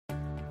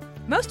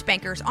Most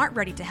bankers aren't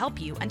ready to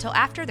help you until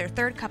after their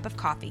third cup of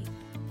coffee.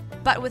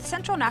 But with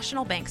Central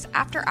National Bank's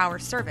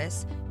after-hours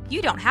service,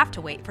 you don't have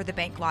to wait for the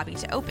bank lobby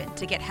to open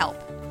to get help.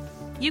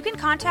 You can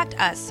contact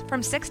us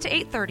from 6 to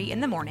 8:30 in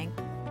the morning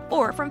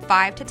or from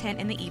 5 to 10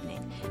 in the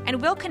evening,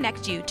 and we'll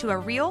connect you to a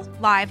real,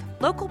 live,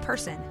 local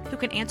person who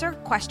can answer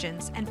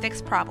questions and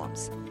fix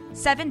problems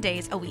 7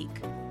 days a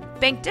week.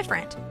 Bank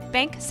different.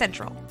 Bank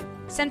Central.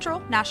 Central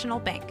National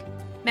Bank.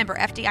 Member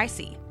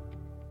FDIC.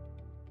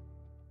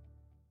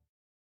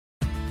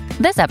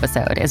 This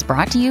episode is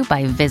brought to you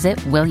by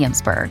Visit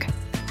Williamsburg.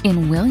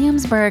 In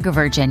Williamsburg,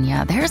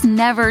 Virginia, there's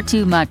never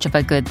too much of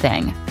a good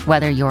thing.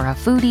 Whether you're a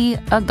foodie,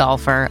 a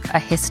golfer, a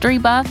history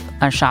buff,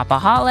 a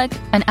shopaholic,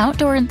 an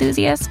outdoor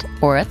enthusiast,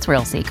 or a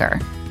thrill seeker,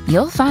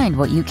 you'll find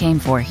what you came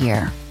for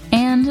here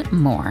and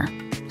more.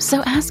 So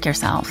ask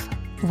yourself,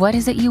 what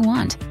is it you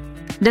want?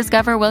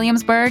 Discover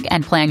Williamsburg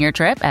and plan your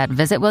trip at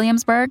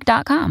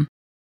visitwilliamsburg.com.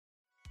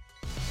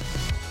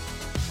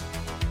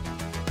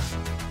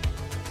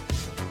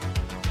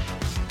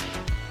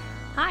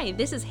 Hi,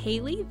 this is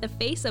Haley, the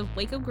face of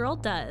Waco Girl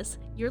Does.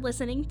 You're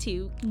listening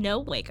to No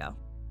Waco.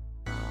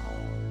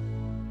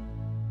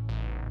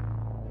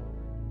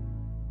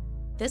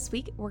 This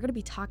week, we're going to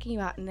be talking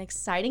about an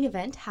exciting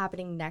event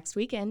happening next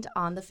weekend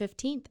on the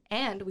 15th,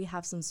 and we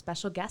have some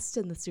special guests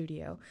in the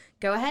studio.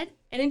 Go ahead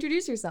and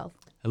introduce yourself.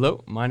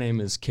 Hello, my name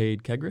is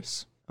Cade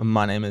Kegris.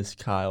 My name is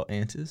Kyle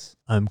Antis.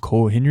 I'm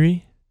Cole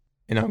Henry.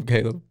 And I'm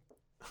Caleb.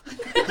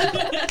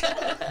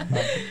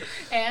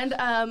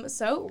 And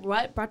so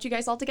what brought you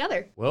guys all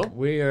together? Well,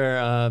 we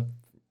are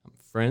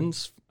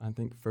friends, I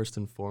think, first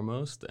and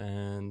foremost,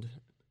 and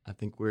I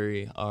think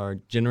we are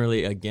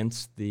generally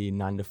against the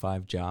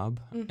 9-to-5 job,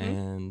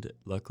 and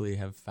luckily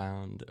have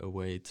found a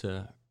way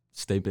to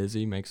stay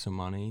busy, make some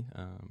money,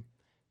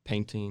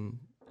 painting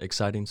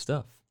exciting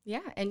stuff.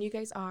 Yeah, and you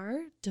guys are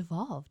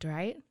devolved,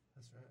 right?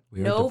 That's right.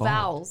 We are no devolved.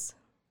 vowels.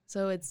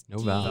 So it's No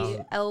vowels.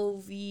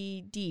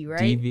 DLVD,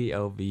 right?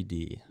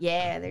 DVLVD.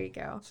 Yeah, there you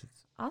go.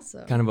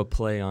 Awesome. Kind of a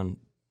play on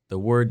the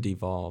word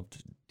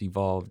devolved.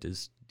 Devolved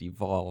is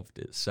devolved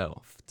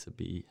itself to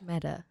be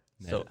Meta.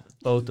 So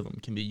both of them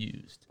can be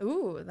used.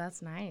 Ooh,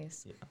 that's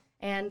nice. Yeah.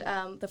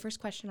 And the first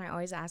question I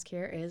always ask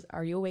here is,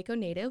 are you a Waco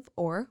native,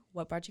 or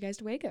what brought you guys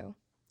to Waco?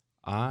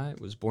 I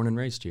was born and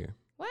raised here.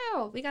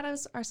 Wow, we got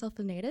ourselves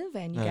a native,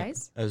 and you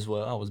guys? As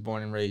well. I was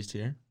born and raised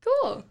here.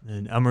 Cool.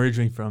 And I'm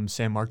originally from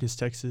San Marcos,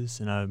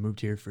 Texas, and I moved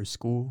here for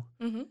school,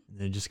 Mm-hmm. and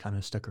then just kind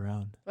of stuck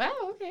around. Wow,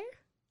 okay.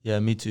 Yeah,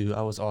 me too.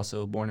 I was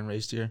also born and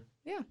raised here.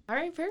 Yeah. All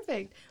right,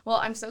 perfect. Well,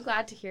 I'm so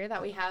glad to hear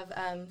that we have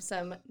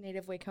some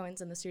native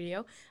Wacoans in the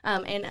studio.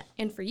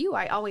 And for you,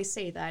 I always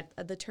say that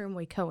the term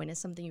Wacoan is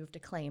something you have to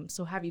claim.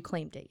 So have you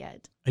claimed it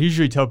yet? I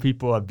usually tell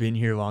people I've been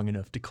here long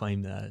enough to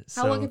claim that.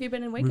 How long have you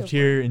been in Waco? Moved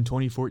here in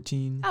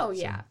 2014. Oh, so-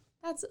 yeah.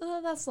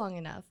 That's long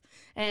enough.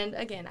 And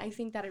again, I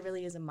think that it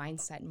really is a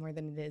mindset more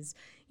than it is,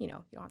 you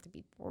don't have to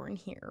be born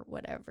here or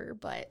whatever,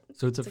 but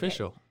So it's okay.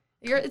 official.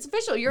 It's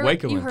official. You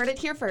Wacoans. heard it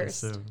here Guess first.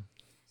 so.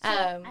 I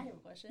have a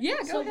question. yeah,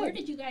 go So ahead. where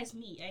did you guys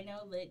meet? I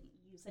know that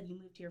you said you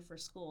moved here for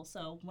school.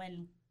 So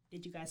when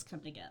did you guys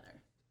come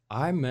together?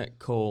 I met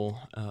Cole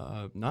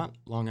not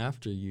long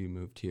after you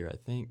moved here, I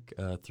think,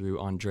 through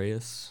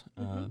Andreas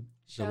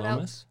Shout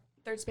out. Zalomis.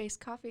 Third Space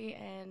Coffee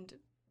and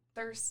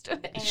Thirst.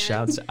 And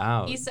Shouts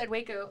out. Eastside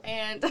Waco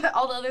and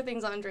all the other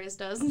things Andres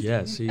does.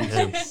 Yes, he's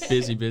a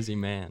busy, busy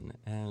man.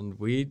 And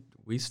we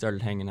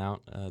started hanging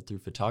out through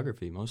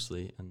photography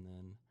mostly, and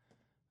then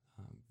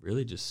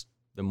really just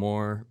the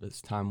more as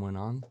time went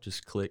on,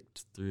 just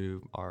clicked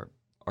through our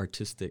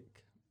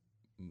artistic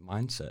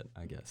mindset,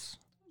 I guess.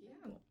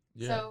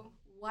 Yeah. So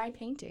why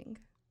painting?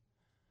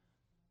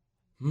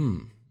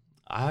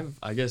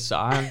 I guess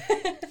I've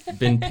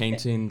been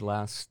painting the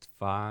last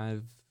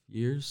 5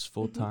 years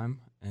full time,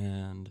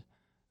 and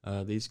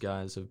these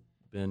guys have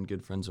been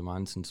good friends of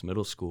mine since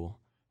middle school,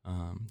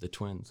 the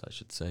twins, I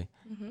should say,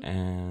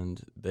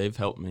 and they've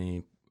helped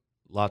me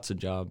lots of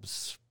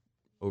jobs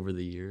over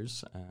the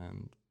years,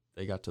 and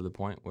they got to the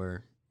point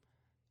where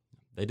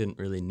they didn't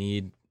really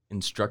need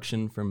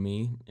instruction from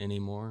me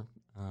anymore,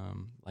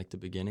 like the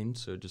beginning,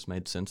 so it just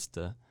made sense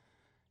to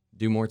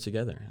do more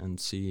together and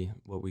see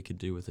what we could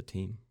do with a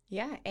team.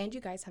 Yeah, and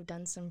you guys have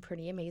done some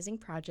pretty amazing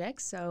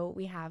projects. So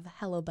we have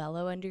Hello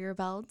Bello under your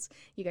belts.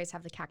 You guys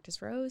have the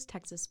Cactus Rose,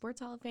 Texas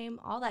Sports Hall of Fame,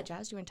 all that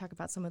jazz. Do you want to talk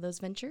about some of those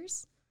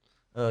ventures?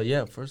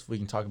 Yeah, first we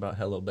can talk about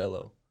Hello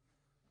Bello.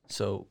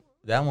 So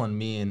that one,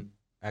 me and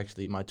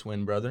actually my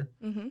twin brother,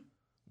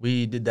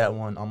 we did that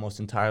one almost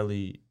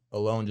entirely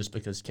alone just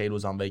because Cade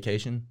was on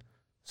vacation.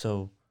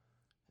 So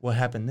what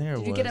happened there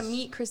was... Did you get to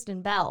meet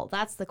Kristen Bell?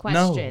 That's the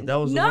question. No,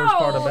 that was the worst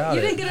part about you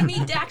it. didn't get to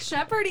meet Dax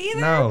Shepard either?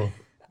 No,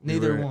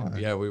 neither we were, one.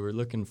 Yeah, we were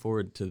looking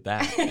forward to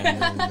that,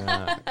 and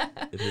then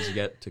it has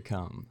yet to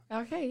come.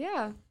 Okay,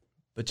 yeah.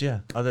 But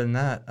yeah, other than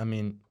that, I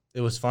mean,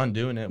 it was fun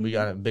doing it. We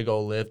got a big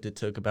old lift. It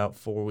took about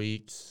 4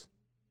 weeks.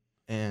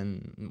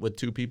 And with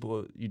 2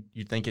 people,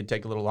 you'd think it'd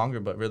take a little longer,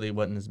 but really it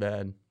wasn't as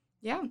bad.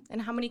 Yeah,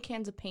 and how many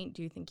cans of paint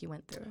do you think you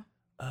went through?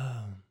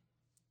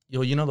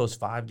 You know those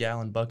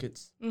 5-gallon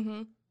buckets?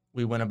 Mm-hmm.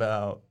 We went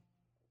about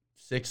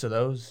 6 of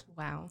those.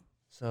 Wow.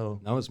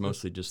 So That was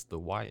mostly just the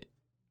white.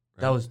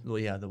 that right? was, well,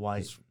 yeah, the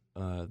white.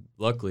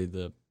 Luckily,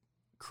 the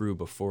crew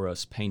before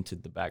us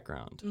painted the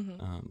background.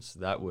 Mm-hmm. So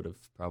that would have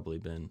probably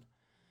been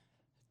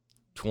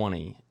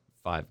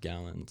 25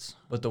 gallons.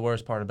 But the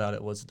worst part about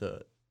it was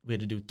we had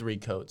to do 3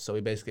 coats. So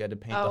we basically had to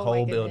paint Oh, the my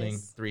whole building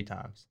goodness. 3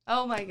 times.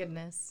 Oh my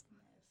goodness.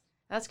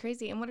 That's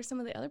crazy. And what are some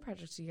of the other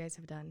projects you guys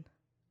have done?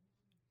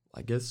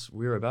 I guess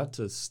we're about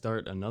to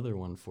start another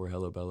one for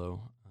Hello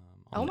Bello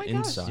Oh on my the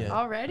gosh. inside. Yeah.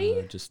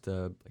 Already? Just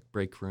a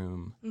break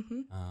room,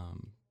 Mm-hmm.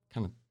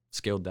 kind of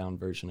scaled down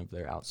version of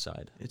their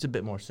outside. It's a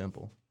bit more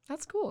simple.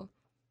 That's cool.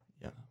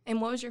 Yeah. And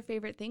what was your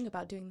favorite thing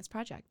about doing this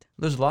project?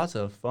 There's lots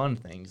of fun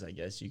things, I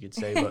guess you could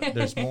say, but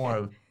there's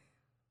more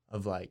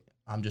of like,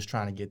 I'm just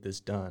trying to get this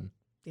done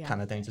Yeah.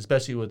 kind of things,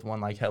 especially with one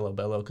like Hello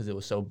Bello because it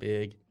was so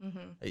big.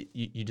 Mm-hmm.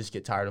 You just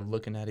get tired of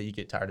looking at it. You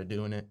get tired of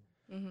doing it.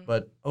 Mm-hmm.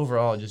 But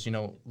overall, just,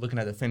 looking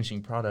at the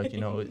finishing product,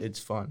 it's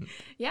fun.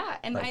 Yeah,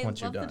 and Like, I once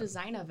you're love the done.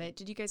 design of it.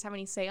 Did you guys have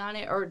any say on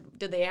it, or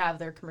did they have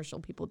their commercial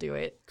people do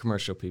it?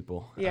 Commercial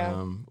people. Yeah.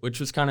 Which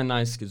was kind of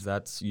nice because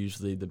that's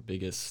usually the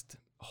biggest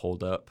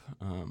holdup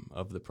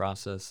of the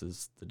process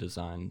is the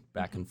design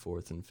back and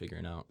forth and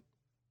figuring out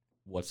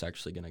what's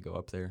actually going to go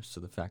up there. So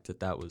the fact that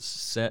that was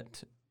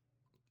set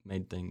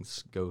made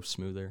things go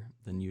smoother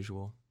than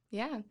usual.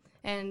 Yeah.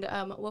 And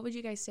what would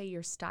you guys say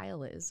your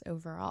style is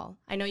overall?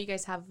 I know you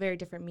guys have very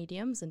different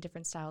mediums and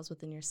different styles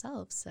within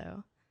yourselves,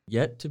 so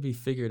Yet to be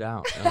figured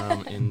out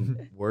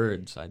in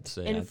words, I'd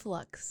say. in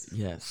flux.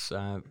 Yes,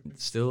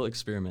 still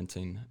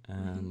experimenting,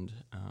 and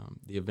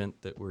the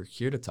event that we're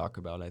here to talk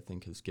about, I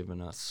think, has given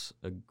us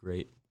a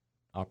great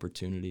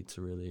opportunity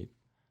to really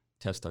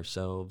test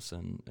ourselves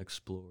and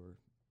explore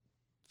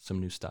some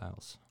new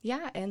styles.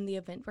 Yeah, and the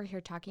event we're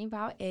here talking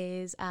about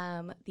is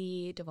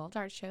the Devolved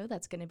Art Show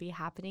that's going to be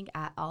happening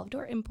at Olive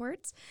Door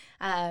Imports.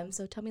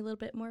 So tell me a little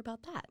bit more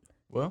about that.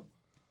 Well,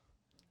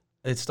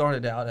 it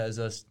started out as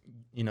us,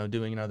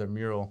 doing another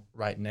mural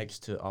right next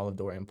to Olive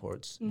Door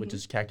Imports, which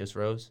is Cactus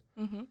Rose.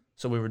 Mm-hmm.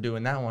 So we were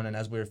doing that one, and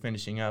as we were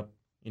finishing up,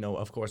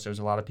 of course, there's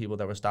a lot of people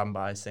that were stopping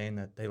by saying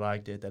that they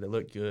liked it, that it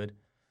looked good.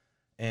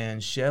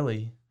 And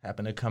Shelly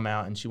happened to come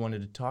out, and she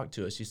wanted to talk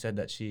to us. She said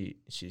that she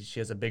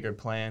has a bigger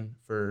plan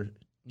for,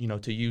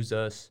 to use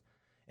us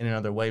in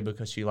another way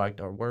because she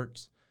liked our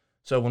works.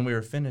 So when we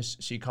were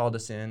finished, she called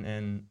us in,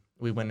 and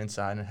we went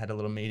inside and had a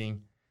little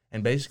meeting.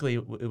 And basically,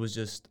 it was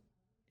just,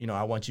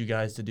 I want you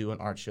guys to do an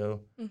art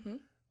show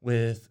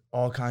with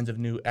all kinds of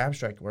new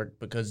abstract work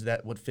because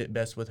that would fit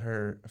best with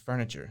her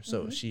furniture.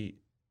 So she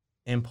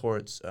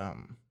imports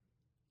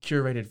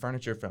curated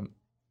furniture from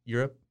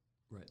Europe.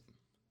 Right.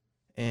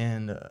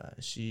 And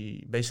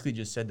she basically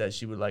just said that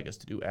she would like us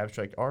to do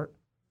abstract art.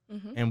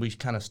 And we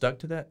kind of stuck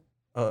to that.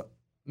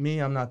 Me,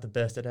 I'm not the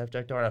best at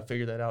abstract art. I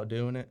figured that out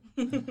doing it.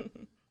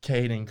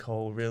 Kate and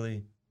Cole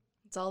really.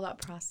 It's all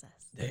about process.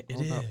 It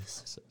All about is.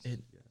 process,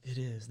 It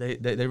is.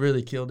 They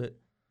really killed it.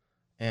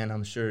 And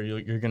I'm sure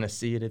you're going to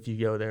see it if you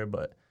go there.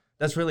 But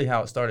that's really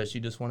how it started. She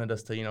just wanted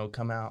us to,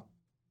 come out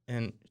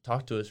and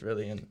talk to us,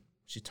 really. And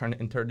she turned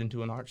it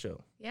into an art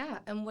show. Yeah,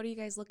 and what are you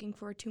guys looking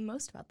forward to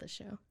most about this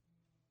show?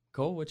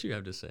 Cole, what you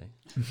have to say?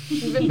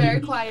 You've been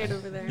very quiet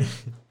over there.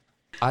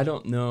 I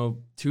don't know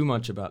too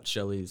much about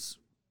Shelly's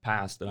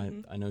past, but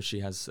I know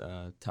she has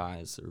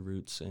ties or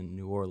roots in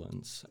New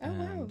Orleans Oh,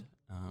 wow.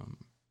 and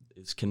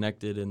is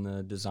connected in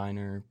the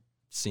designer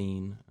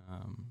scene,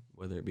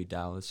 whether it be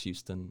Dallas,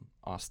 Houston,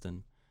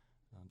 Austin.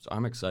 So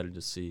I'm excited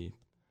to see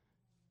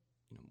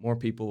more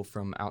people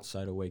from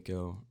outside of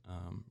Waco.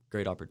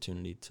 Great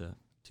opportunity to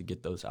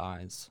get those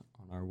eyes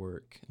on our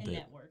work. And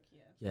network,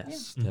 yeah.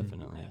 Yes, Yeah.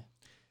 definitely.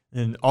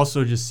 And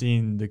also just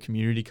seeing the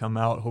community come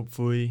out,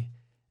 hopefully,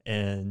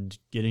 and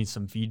getting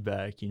some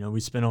feedback. We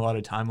spend a lot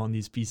of time on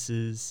these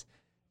pieces,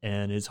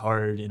 and it's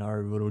hard in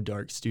our little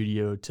dark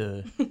studio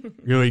to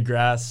really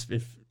grasp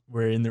if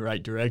we're in the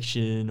right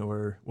direction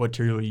or what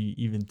to really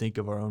even think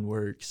of our own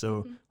work.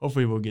 So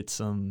hopefully we'll get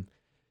some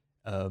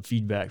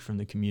feedback from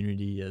the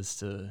community as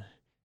to.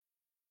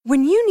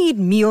 When you need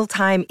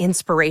mealtime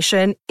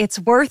inspiration, it's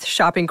worth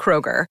shopping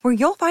Kroger, where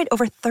you'll find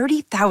over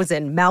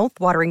 30,000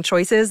 mouth-watering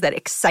choices that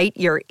excite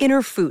your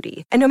inner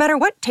foodie. And no matter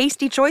what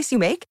tasty choice you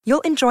make,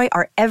 you'll enjoy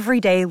our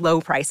everyday low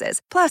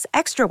prices, plus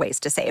extra ways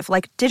to save,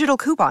 like digital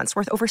coupons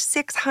worth over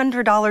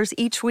 $600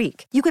 each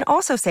week. You can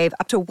also save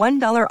up to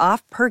 $1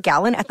 off per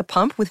gallon at the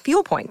pump with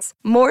fuel points.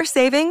 More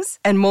savings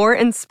and more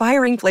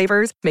inspiring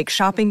flavors make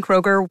shopping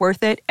Kroger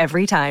worth it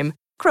every time.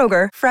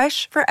 Kroger,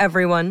 fresh for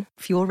everyone.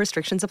 Fuel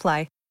restrictions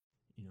apply.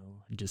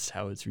 Just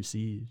how it's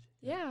received.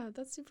 Yeah,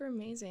 that's super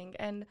amazing.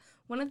 And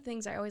one of the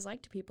things I always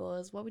like to people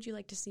is, what would you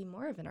like to see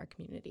more of in our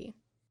community?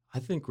 I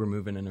think we're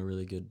moving in a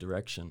really good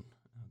direction.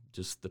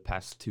 Just the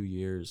past 2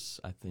 years,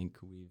 I think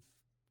we've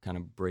kind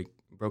of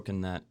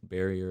broken that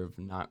barrier of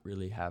not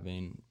really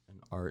having an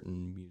art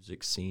and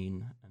music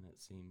scene, and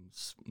it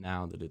seems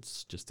now that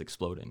it's just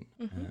exploding.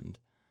 And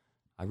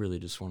I really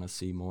just want to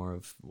see more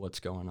of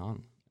what's going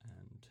on.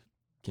 And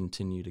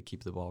continue to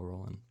keep the ball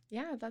rolling.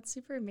 Yeah, that's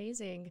super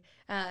amazing.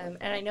 And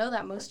I know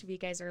that most of you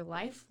guys are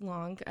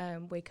lifelong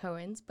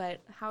Wacoans,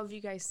 but how have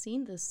you guys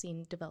seen this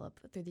scene develop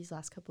through these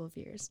last couple of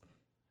years?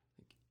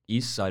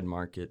 East Side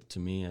Market to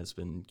me has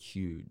been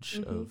huge,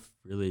 of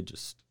really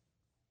just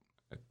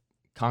a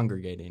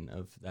congregating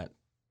of that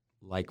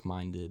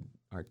like-minded,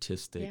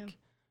 artistic,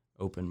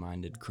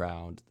 open-minded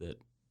crowd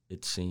that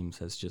it seems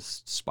has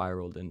just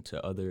spiraled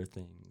into other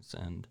things.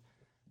 And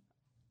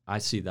I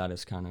see that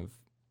as kind of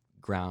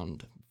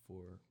ground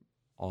for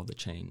all the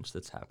change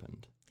that's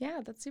happened.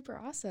 Yeah, that's super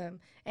awesome.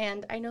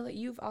 And I know that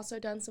you've also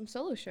done some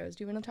solo shows.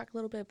 Do you want to talk a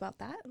little bit about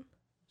that?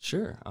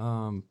 Sure.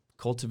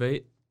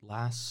 Cultivate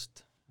I guess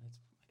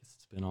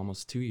it's been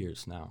almost 2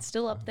 years now.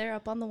 Still up there,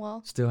 up on the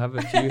wall. Still have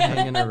a few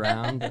hanging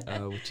around,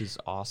 which is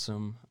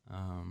awesome.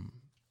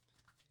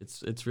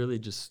 It's really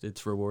just,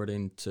 it's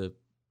rewarding to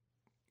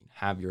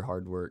have your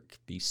hard work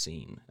be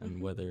seen,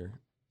 and whether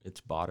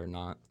it's bought or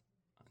not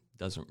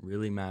doesn't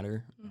really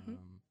matter.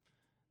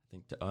 I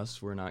think to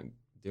us, we're not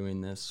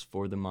doing this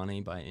for the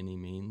money by any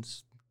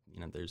means. You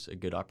know, there's a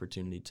good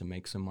opportunity to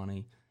make some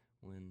money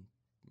when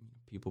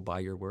people buy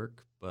your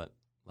work, but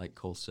like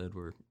Cole said,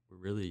 we're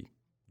really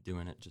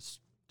doing it just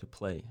to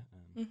play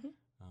and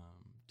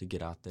to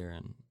get out there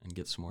and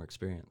get some more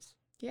experience.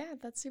 Yeah,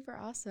 that's super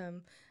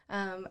awesome.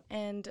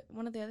 And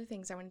one of the other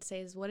things I wanted to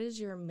say is, what is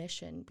your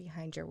mission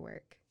behind your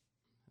work?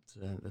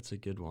 That's a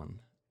good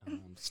one.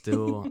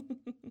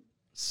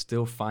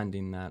 Still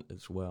finding that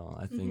as well.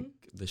 I think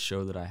the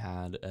show that I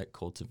had at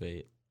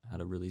Cultivate had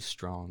a really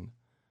strong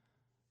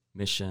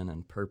mission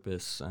and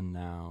purpose, and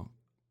now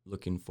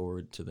looking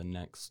forward to the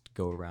next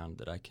go-around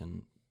that I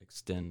can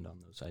extend on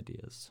those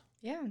ideas.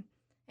 Yeah.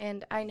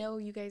 And I know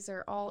you guys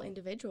are all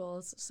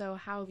individuals, so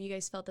how have you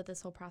guys felt that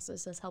this whole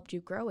process has helped you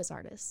grow as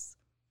artists?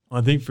 Well,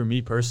 I think for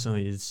me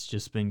personally, it's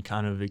just been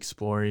kind of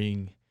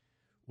exploring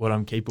what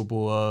I'm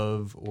capable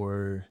of,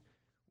 or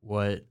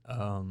what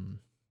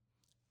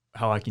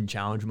how I can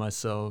challenge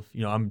myself.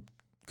 You know, I'm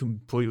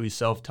completely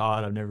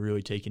self-taught. I've never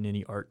really taken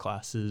any art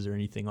classes or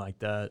anything like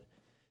that.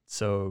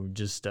 So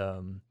just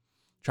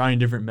trying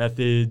different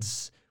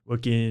methods,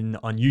 looking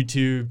on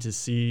YouTube to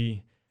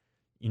see,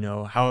 you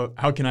know,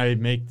 how can I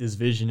make this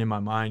vision in my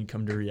mind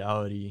come to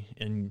reality,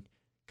 and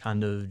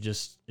kind of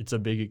just, it's a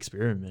big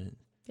experiment.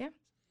 Yeah.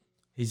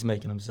 He's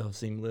making himself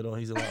seem little.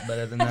 He's a lot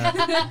better than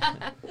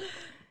that.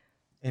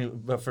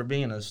 But for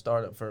being a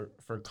startup,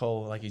 for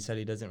Cole, like he said,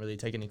 he doesn't really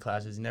take any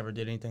classes. He never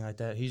did anything like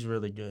that. He's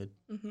really good.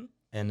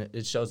 And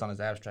it shows on his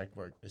abstract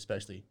work,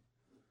 especially.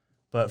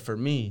 But for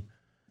me,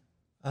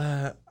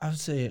 I would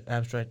say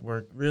abstract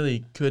work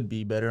really could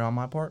be better on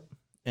my part.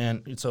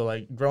 And so,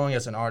 like, growing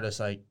as an artist,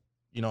 like,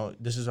 you know,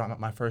 this is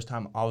my first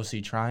time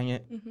obviously trying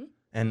it.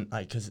 And,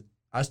 like, because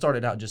I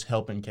started out just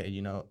helping Cade,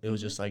 you know. It was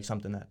just, like,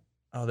 something that,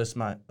 oh, this is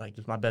my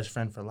best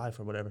friend for life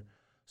or whatever.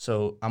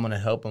 So I'm going to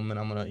help him, and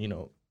I'm going to, you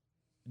know,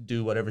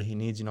 do whatever he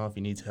needs, you know, if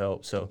he needs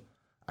help. So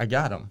I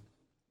got him.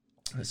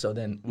 So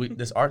then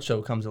this art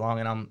show comes along,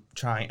 and I'm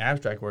trying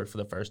abstract work for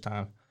the first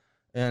time.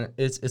 And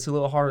it's a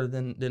little harder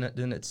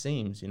than it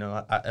seems, you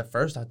know. At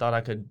first I thought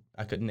I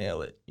could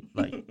nail it,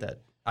 like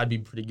that I'd be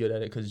pretty good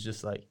at it, because it's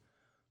just like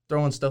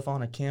throwing stuff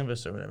on a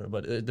canvas or whatever.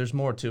 But there's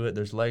more to it.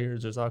 There's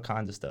layers. There's all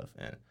kinds of stuff.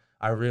 And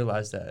I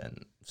realized that.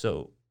 And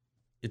so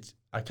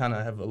I kind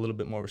of have a little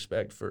bit more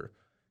respect for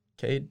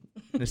Cade,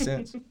 in a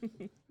sense,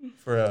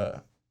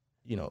 for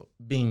you know,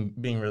 being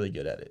really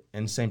good at it.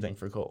 And same thing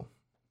for Cole.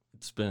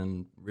 It's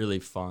been really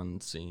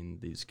fun seeing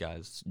these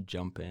guys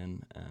jump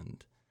in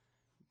and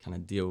kind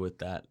of deal with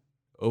that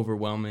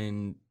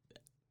overwhelming,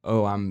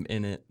 oh, I'm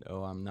in it,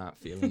 oh, I'm not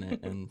feeling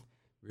it, and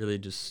really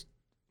just,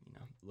 you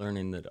know,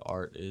 learning that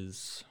art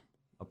is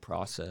a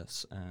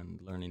process, and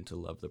learning to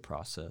love the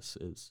process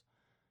is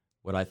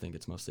what I think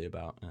it's mostly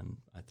about. And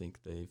I think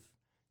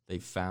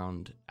they've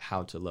found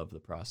how to love the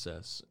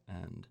process,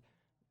 and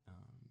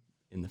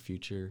in the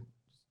future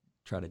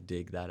try to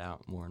dig that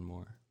out more and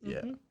more.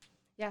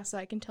 Yeah, so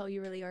I can tell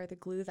you really are the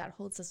glue that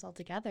holds us all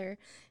together.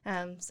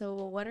 So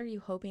what are you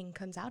hoping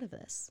comes out of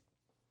this?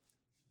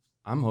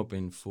 I'm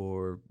hoping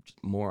for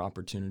more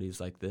opportunities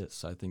like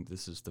this. I think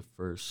this is the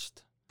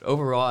first.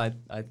 Overall,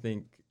 I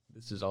think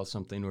this is all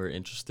something we're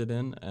interested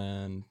in,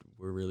 and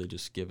we're really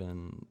just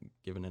giving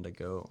it a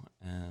go.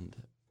 And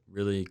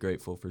really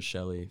grateful for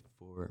Shelly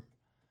for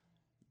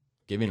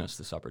giving us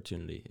this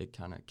opportunity. It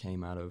kind of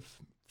came out of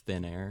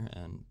thin air,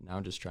 and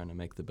now just trying to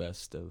make the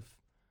best of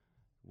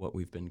what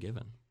we've been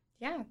given.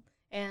 Yeah.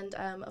 And,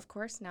 of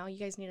course, now you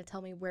guys need to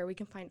tell me where we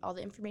can find all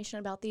the information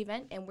about the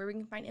event and where we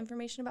can find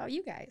information about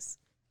you guys.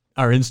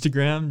 Our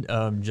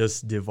Instagram,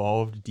 just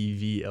Devolved,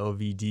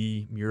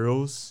 DVLVD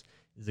Murals,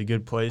 is a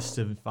good place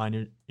to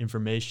find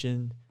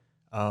information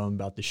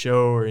about the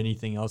show or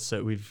anything else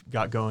that we've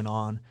got going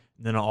on.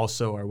 And then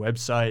also our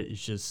website is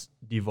just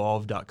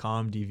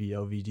devolved.com,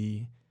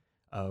 DVLVD.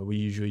 We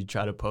usually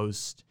try to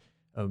post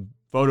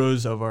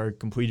photos of our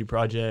completed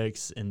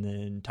projects, and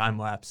then time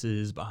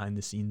lapses, behind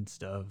the scenes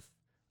stuff.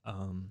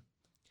 And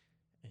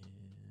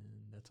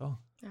that's all.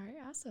 All right,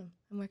 awesome.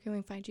 And where can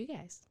we find you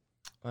guys?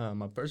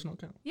 My personal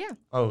account? Yeah.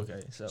 Oh,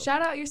 okay. So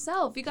Shout out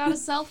yourself. You got a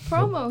self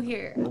promo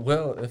here.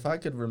 well, if I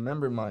could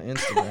remember my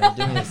Instagram,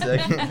 give me a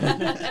second.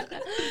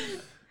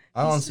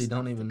 I honestly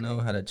don't even know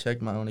how to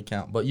check my own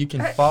account, but you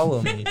can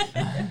follow me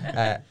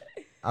at,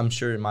 I'm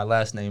sure my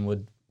last name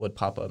would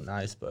pop up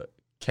nice, but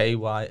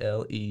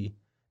KYLEANTIS.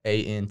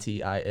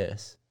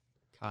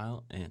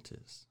 Kyle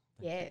Antis.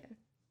 Yeah.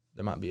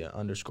 There might be an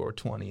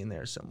 _20 in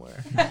there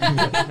somewhere.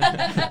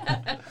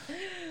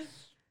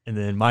 And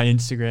then my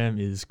Instagram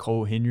is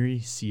Cole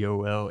Henry,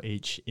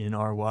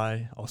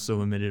 COLHNRY,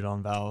 also omitted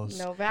on vowels.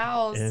 No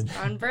vowels. And-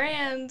 On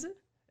brand.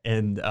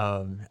 And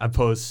I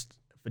post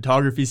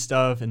photography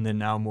stuff and then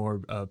now more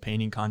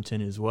painting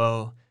content as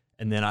well.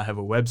 And then I have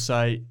a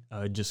website,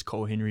 just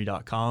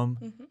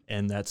colehenry.com,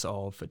 and that's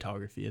all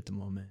photography at the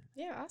moment.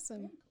 Yeah,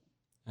 awesome.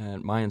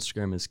 And my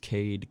Instagram is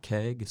Cade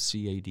Keg,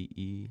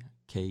 CADEKEG,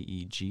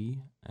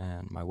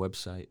 and my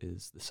website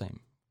is the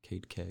same,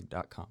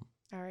 cadekeg.com.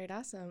 All right,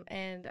 awesome.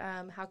 And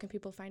how can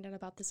people find out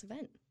about this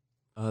event?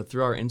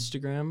 Through our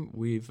Instagram,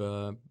 we've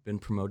been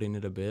promoting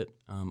it a bit.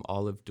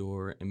 Olive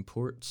Door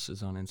Imports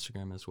is on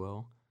Instagram as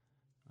well.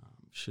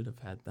 Should have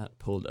had that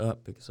pulled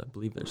up because I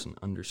believe there's an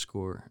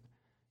underscore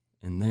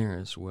in there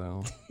as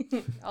well.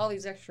 All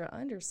these extra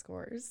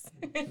underscores.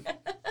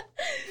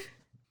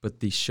 But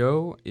the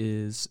show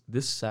is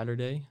this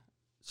Saturday,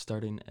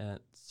 starting at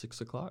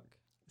 6 o'clock.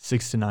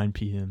 6 to 9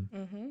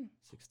 p.m.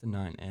 6 to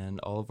 9, and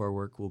all of our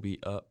work will be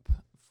up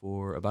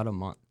for about a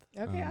month.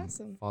 Okay,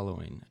 awesome.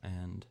 Following,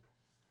 and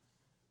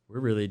we're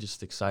really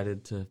just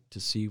excited to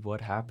see what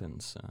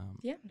happens.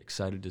 Yeah.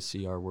 Excited to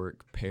see our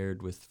work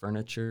paired with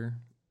furniture.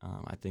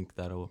 I think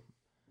that'll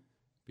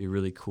be a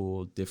really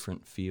cool,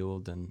 different feel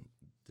than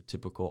the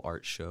typical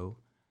art show.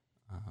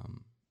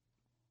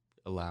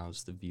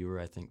 Allows the viewer,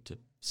 I think, to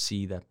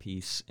see that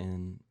piece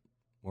in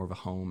more of a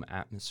home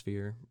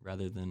atmosphere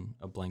rather than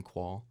a blank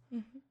wall.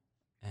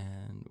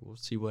 And we'll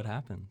see what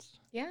happens.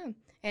 Yeah,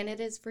 and it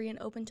is free and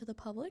open to the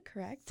public,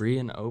 correct? Free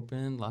and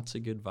open, lots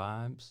of good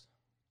vibes.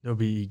 There'll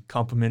be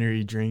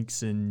complimentary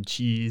drinks and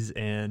cheese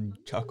and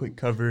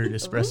chocolate-covered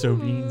espresso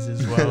beans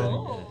as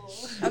well.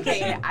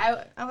 Okay,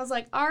 I was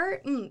like,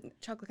 art,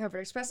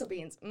 chocolate-covered espresso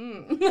beans,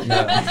 No.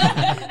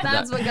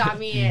 That's what got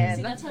me See,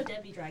 in. that's how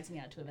Debbie drags me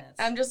out to events.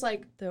 I'm just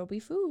like, there'll be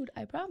food,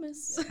 I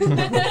promise. You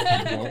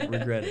won't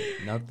regret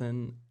it.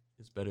 Nothing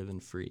is better than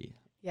free.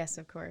 Yes,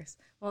 of course.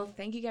 Well,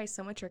 thank you guys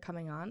so much for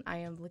coming on. I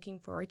am looking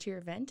forward to your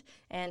event,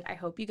 and I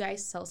hope you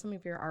guys sell some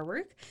of your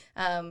artwork.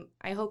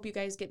 I hope you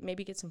guys get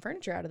some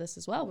furniture out of this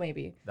as well,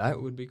 maybe.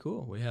 That would be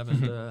cool. We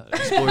haven't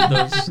explored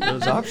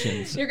those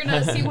options. You're going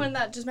to see one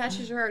that just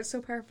matches your art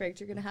so perfect.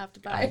 You're going to have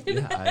to buy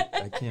it.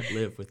 I can't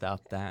live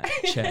without that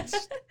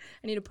chest.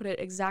 I need to put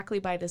it exactly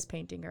by this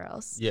painting or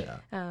else. Yeah.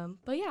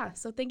 But yeah,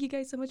 so thank you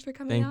guys so much for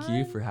coming on.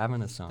 Thank you for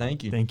having us on.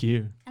 Thank you. Thank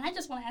you. And I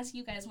just want to ask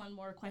you guys one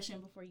more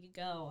question before you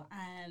go.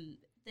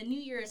 The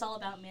new year is all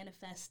about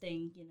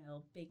manifesting,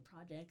 big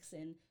projects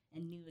and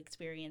new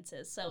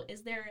experiences. So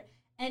is there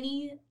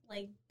any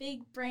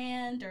big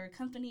brand or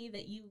company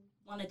that you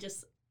want to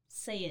just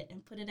say it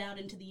and put it out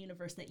into the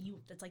universe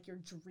that's like your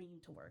dream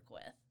to work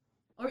with,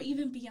 or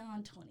even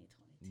beyond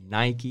 2022?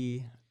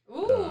 Nike,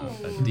 Ooh.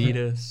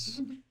 Adidas.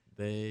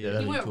 He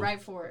that'd be went cool.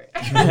 right for it.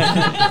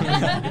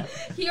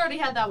 He already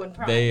had that one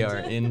primed. They are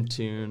in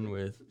tune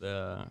with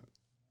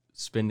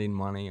spending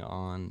money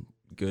on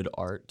good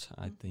art.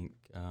 I think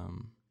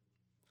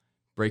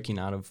breaking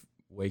out of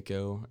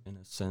Waco, in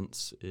a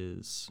sense,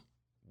 is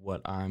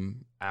what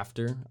I'm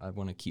after. I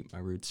want to keep my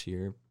roots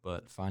here,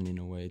 but finding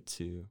a way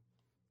to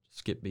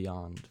just get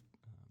beyond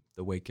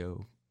the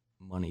Waco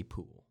money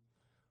pool.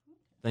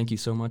 Thank you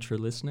so much for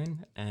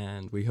listening,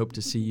 and we hope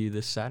to see you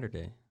this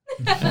Saturday.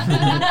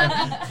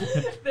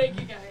 Thank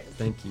you, guys.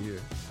 Thank you.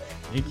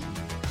 Thank you.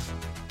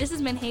 This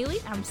has been Haley.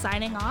 I'm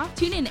signing off.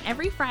 Tune in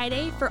every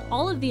Friday for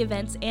all of the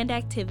events and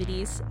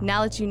activities.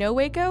 Now that you know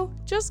Waco,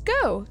 just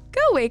go.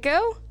 Go,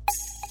 Waco.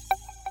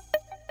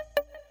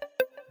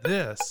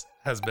 This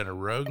has been a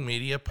Rogue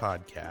Media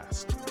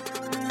podcast.